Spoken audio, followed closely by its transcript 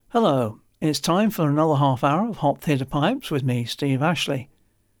Hello, it's time for another half hour of Hot Theatre Pipes with me, Steve Ashley.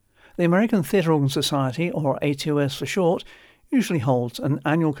 The American Theatre Organ Society, or ATOS for short, usually holds an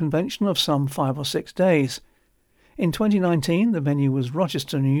annual convention of some 5 or 6 days. In 2019, the venue was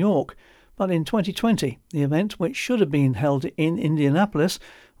Rochester, New York, but in 2020, the event, which should have been held in Indianapolis,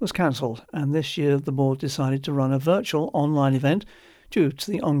 was cancelled, and this year the board decided to run a virtual online event due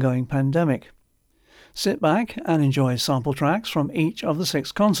to the ongoing pandemic. Sit back and enjoy sample tracks from each of the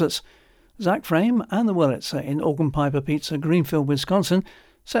 6 concerts. Zach Frame and the Wurlitzer in Organ Piper Pizza, Greenfield, Wisconsin,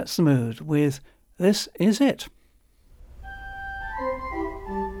 sets the mood with This Is It.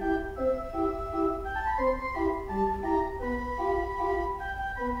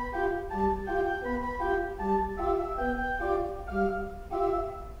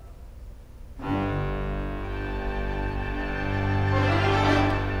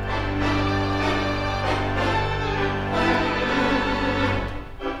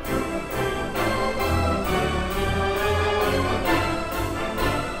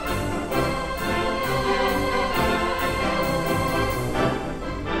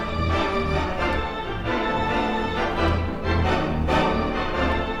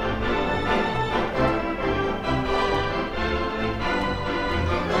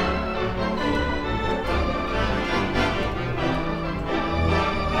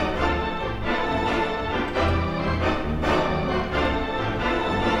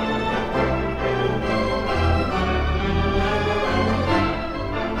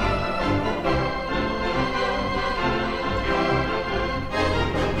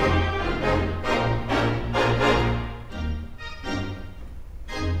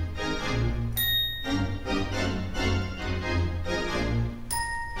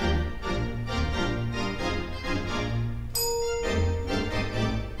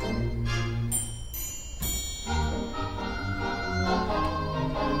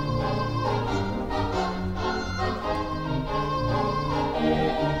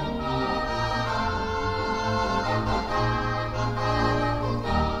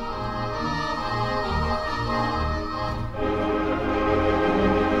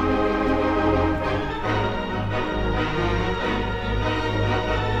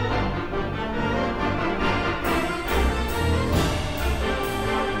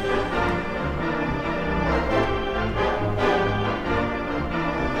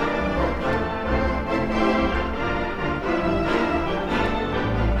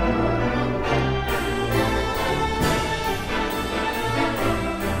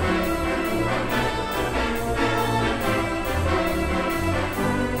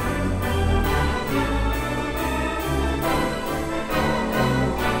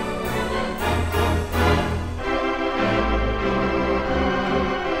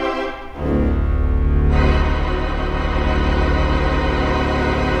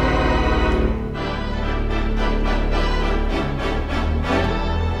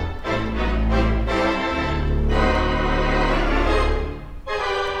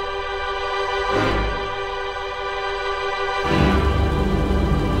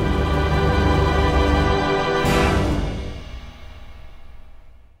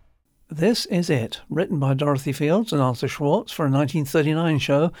 This Is It, written by Dorothy Fields and Arthur Schwartz for a 1939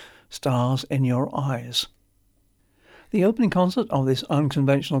 show, Stars in Your Eyes. The opening concert of this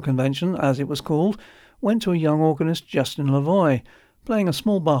unconventional convention, as it was called, went to a young organist, Justin Lavoie, playing a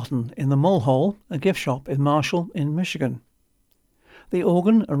small Barton in the Mole Hole, a gift shop in Marshall, in Michigan. The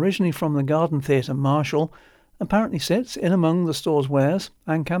organ, originally from the Garden Theatre, Marshall, apparently sits in among the store's wares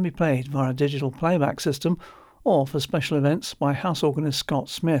and can be played via a digital playback system or for special events by house organist Scott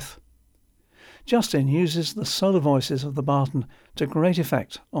Smith. Justin uses the solo voices of the Barton to great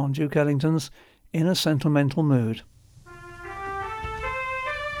effect on Duke Ellington's In a Sentimental Mood.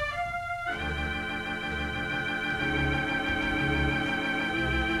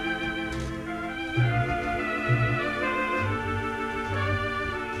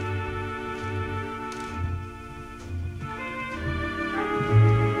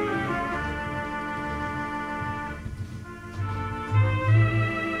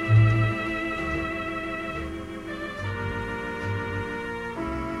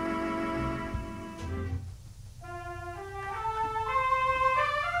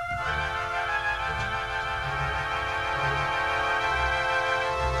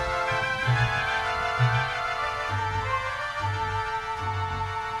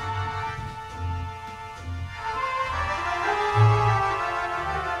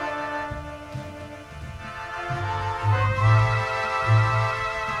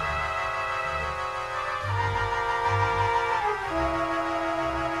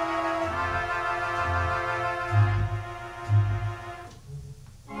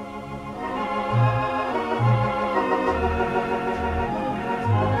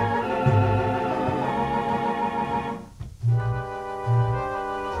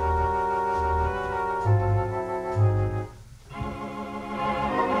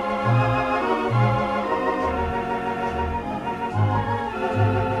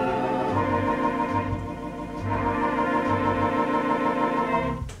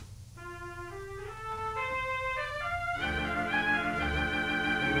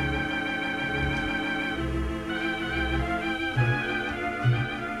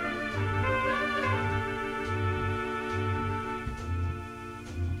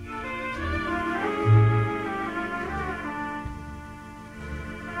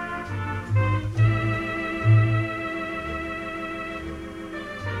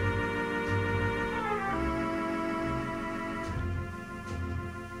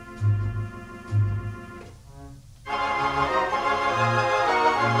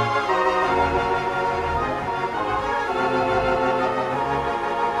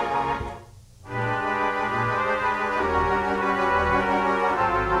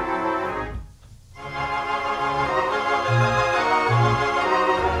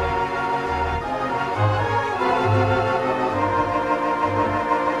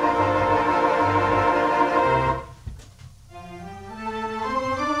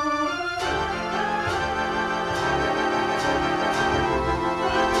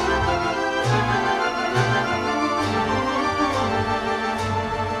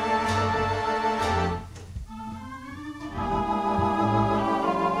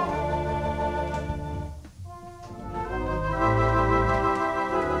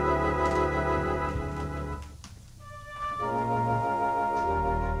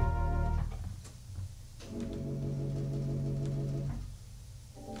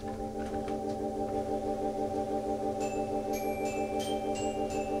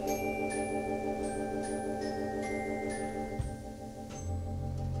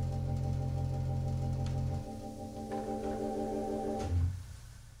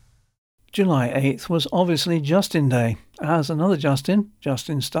 July 8th was obviously Justin Day, as another Justin,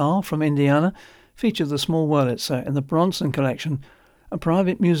 Justin Starr from Indiana, featured the small Wurlitzer in the Bronson Collection, a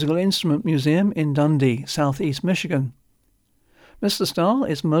private musical instrument museum in Dundee, southeast Michigan. Mr. Starr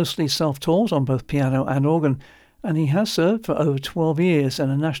is mostly self-taught on both piano and organ, and he has served for over 12 years in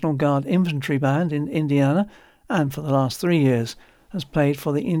a National Guard infantry band in Indiana, and for the last 3 years has played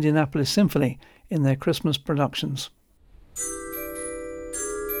for the Indianapolis Symphony in their Christmas productions.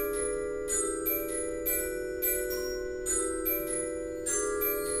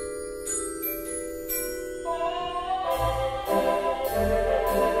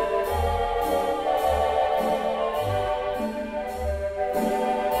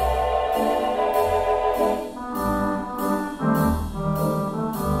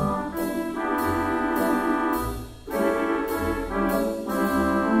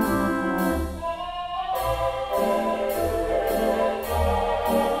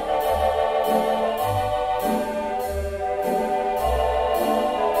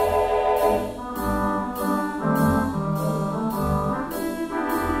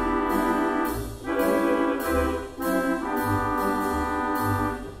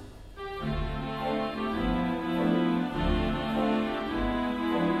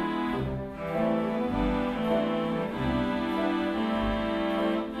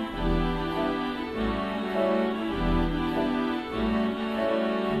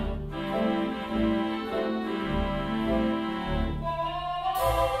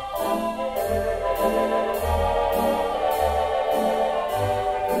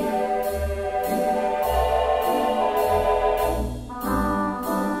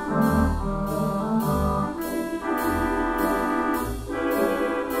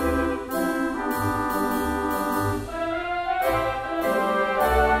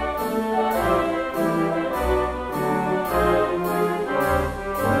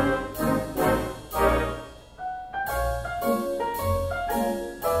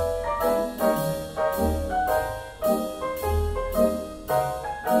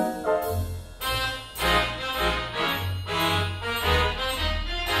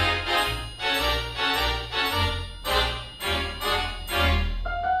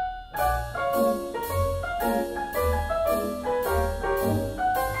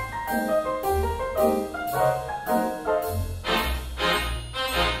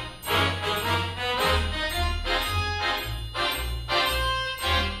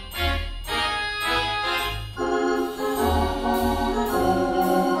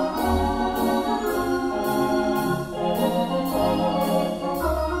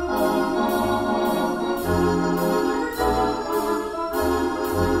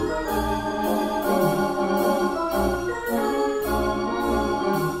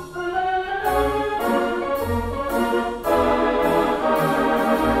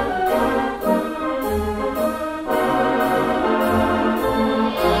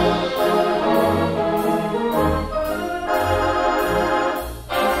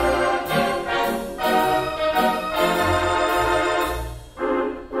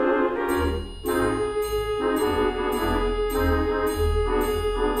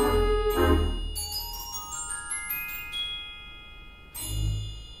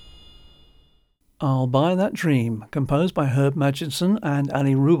 I'll Buy That Dream, composed by Herb Magidson and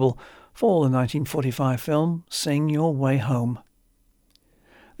Ali Rubel for the 1945 film Sing Your Way Home.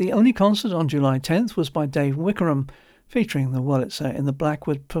 The only concert on July 10th was by Dave Wickerham, featuring the Wurlitzer in the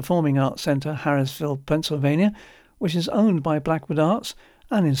Blackwood Performing Arts Center, Harrisville, Pennsylvania, which is owned by Blackwood Arts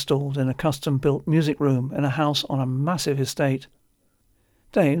and installed in a custom-built music room in a house on a massive estate.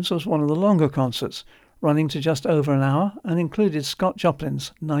 Dave's was one of the longer concerts, running to just over an hour, and included Scott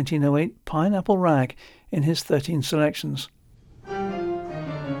Joplin's 1908 Pineapple Rag in his 13 selections.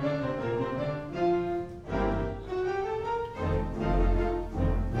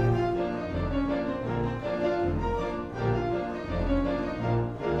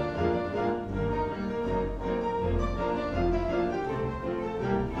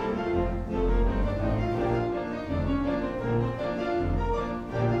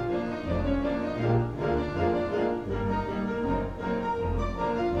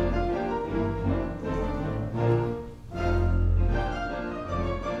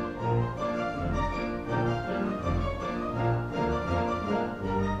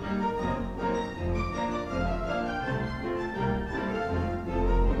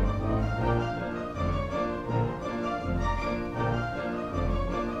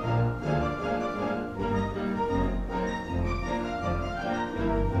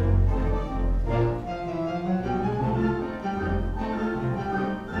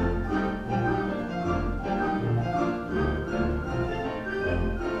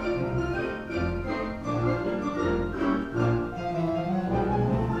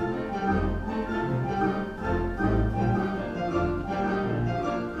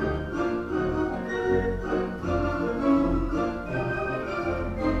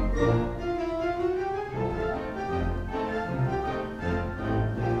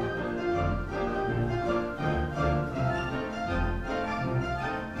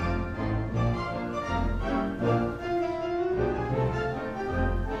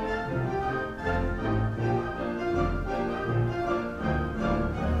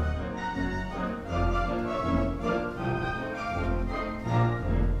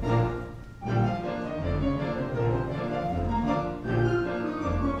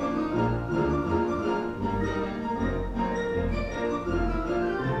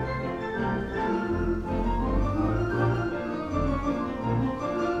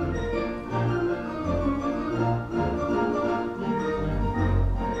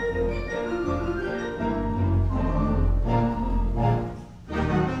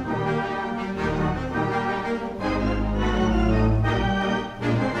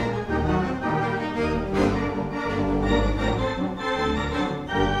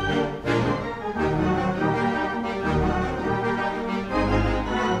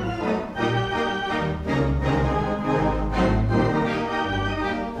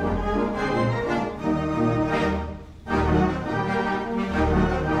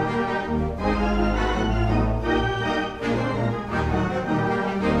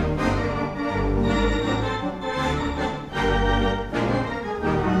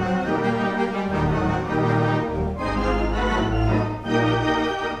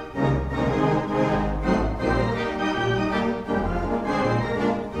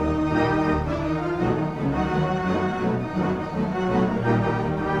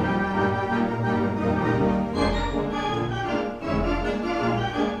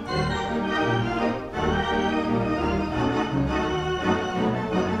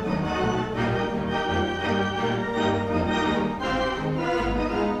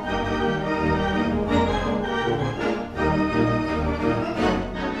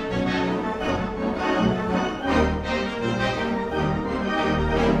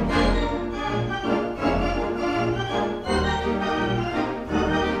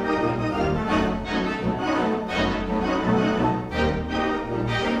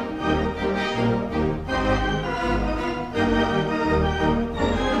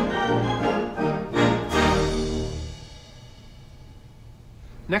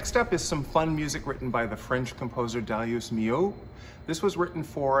 Next up is some fun music written by the French composer Darius Milhaud. This was written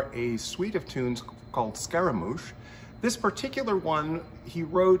for a suite of tunes called Scaramouche. This particular one he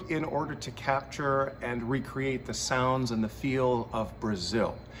wrote in order to capture and recreate the sounds and the feel of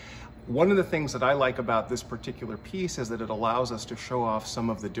Brazil. One of the things that I like about this particular piece is that it allows us to show off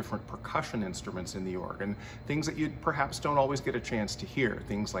some of the different percussion instruments in the organ, things that you perhaps don't always get a chance to hear,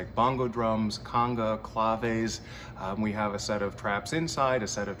 things like bongo drums, conga, claves. We have a set of traps inside, a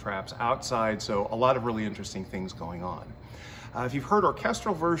set of traps outside, so a lot of really interesting things going on. If you've heard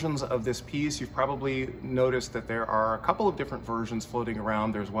orchestral versions of this piece, you've probably noticed that there are a couple of different versions floating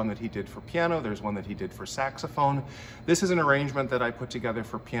around. There's one that he did for piano, there's one that he did for saxophone. This is an arrangement that I put together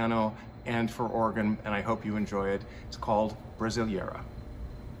for piano and for organ, and I hope you enjoy it. It's called Brasileira.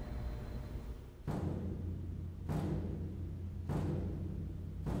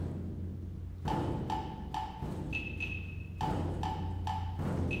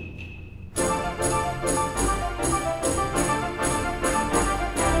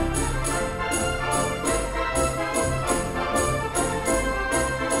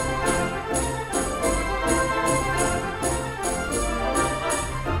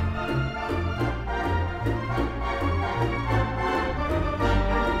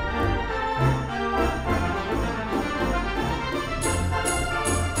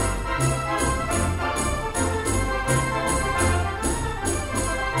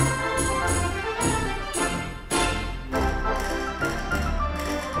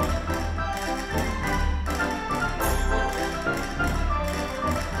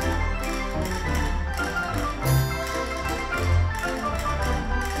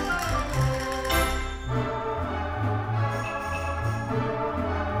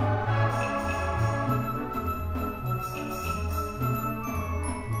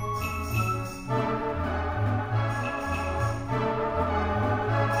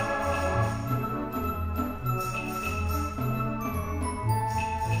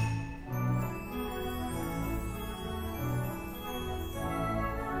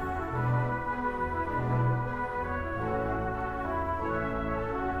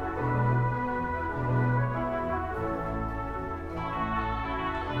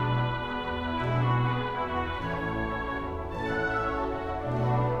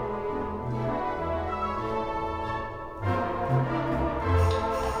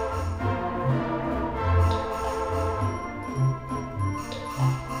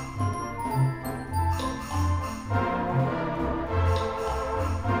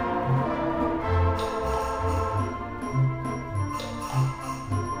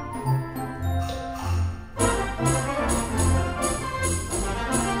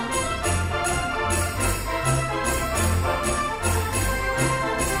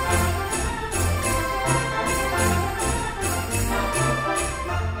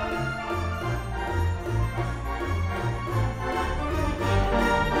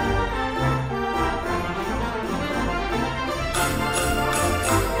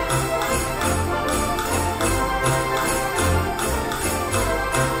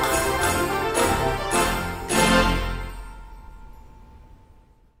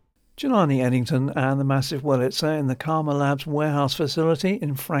 Jelani Eddington and the massive Wurlitzer in the Karma Labs warehouse facility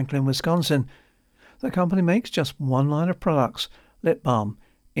in Franklin, Wisconsin. The company makes just one line of products, lip balm,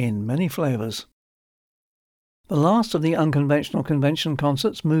 in many flavours. The last of the unconventional convention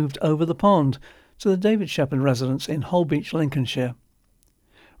concerts moved over the pond to the David Shepherd residence in Holbeach, Lincolnshire.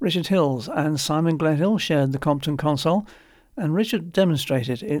 Richard Hills and Simon Gledhill shared the Compton console, and Richard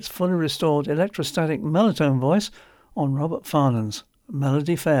demonstrated its fully restored electrostatic melotone voice on Robert Farnan's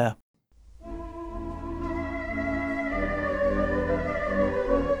Melody Fair.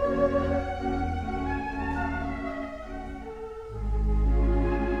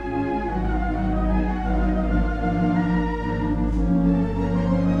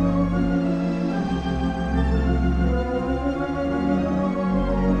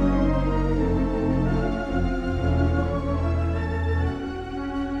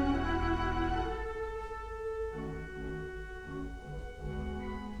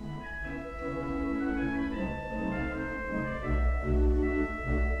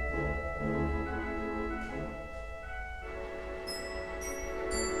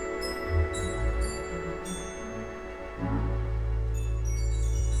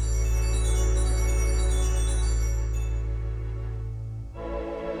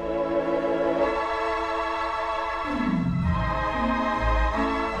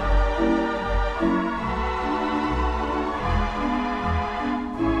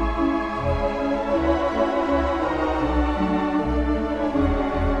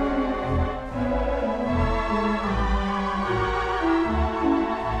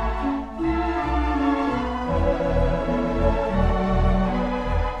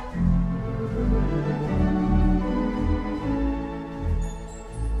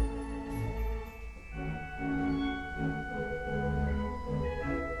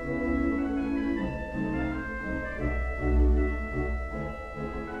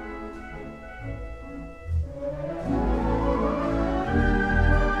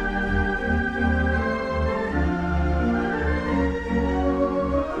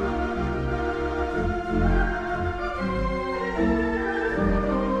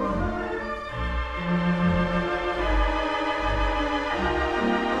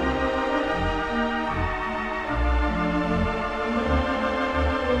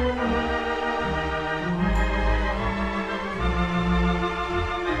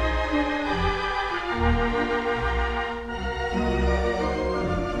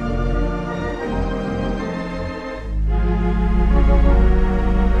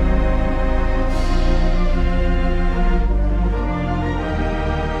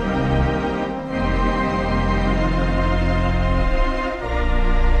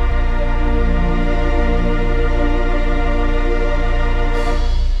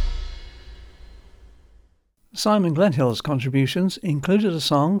 Simon Glenhill's contributions included a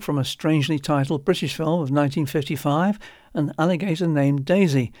song from a strangely titled British film of 1955, An Alligator Named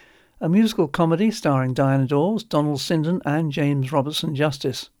Daisy, a musical comedy starring Diana Dawes, Donald Sinden and James Robertson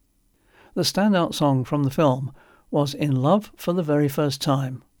Justice. The standout song from the film was In Love for the Very First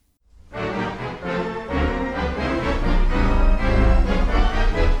Time.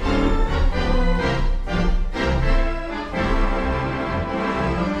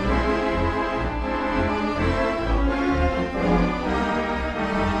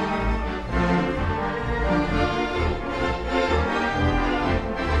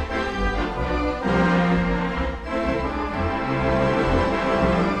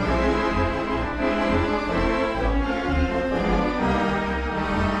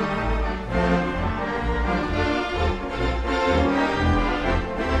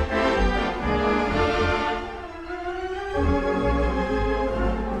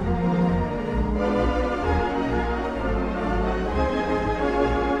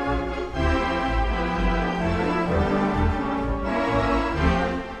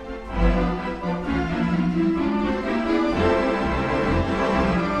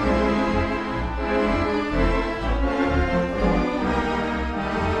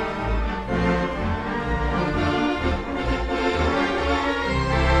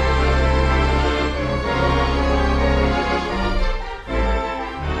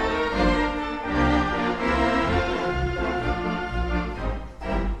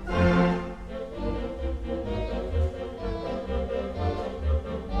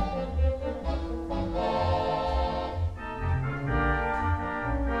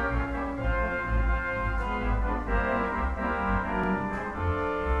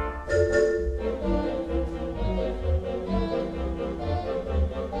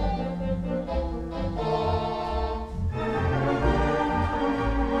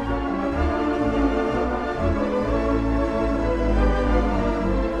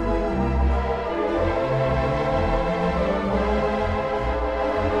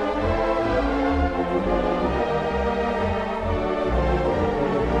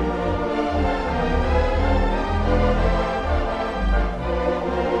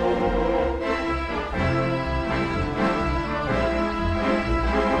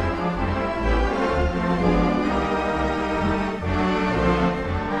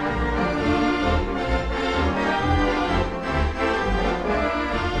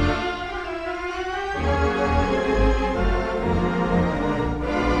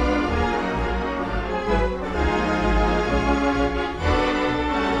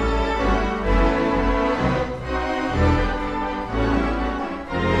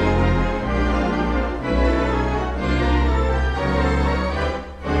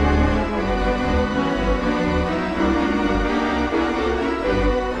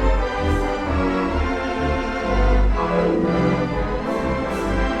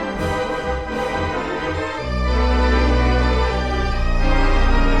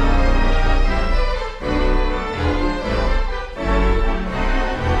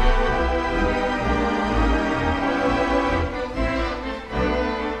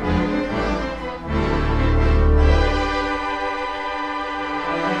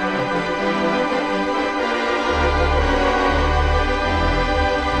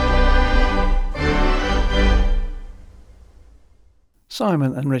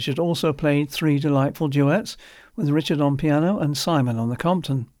 Simon and Richard also played 3 delightful duets, with Richard on piano and Simon on the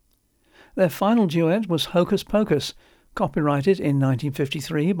Compton. Their final duet was Hocus Pocus, copyrighted in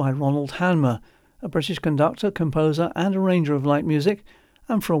 1953 by Ronald Hanmer, a British conductor, composer and arranger of light music,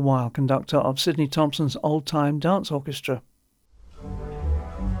 and for a while conductor of Sidney Thompson's old-time dance orchestra.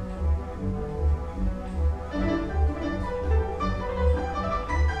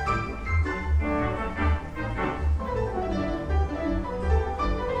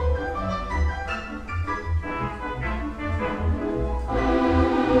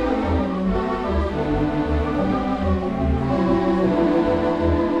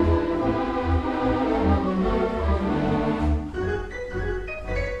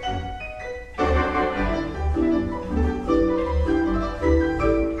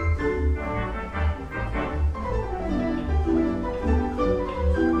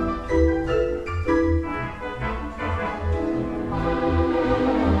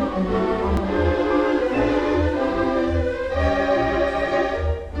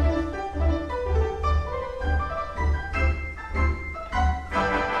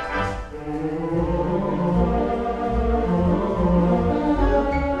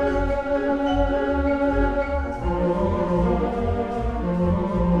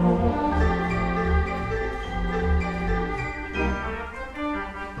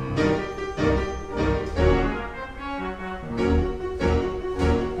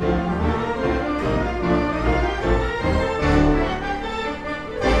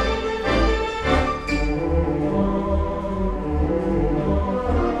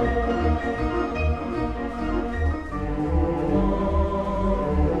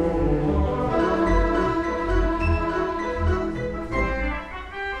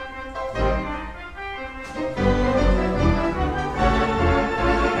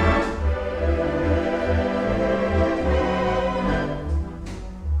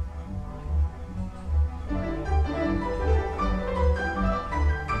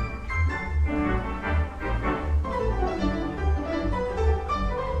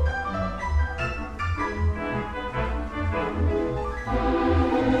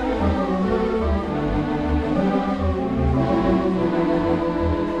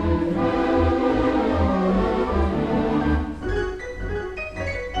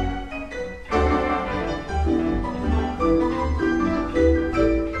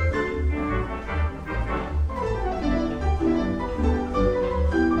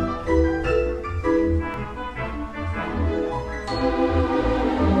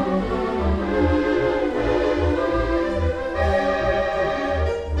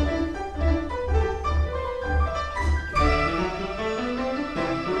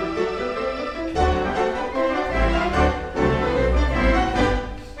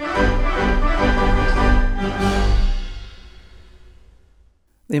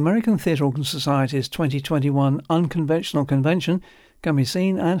 The American Theatrical Society's 2021 Unconventional Convention can be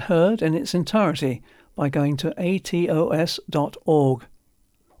seen and heard in its entirety by going to atos.org.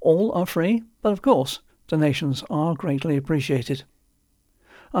 All are free, but of course, donations are greatly appreciated.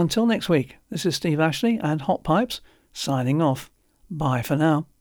 Until next week, this is Steve Ashley and Hot Pipes, signing off. Bye for now.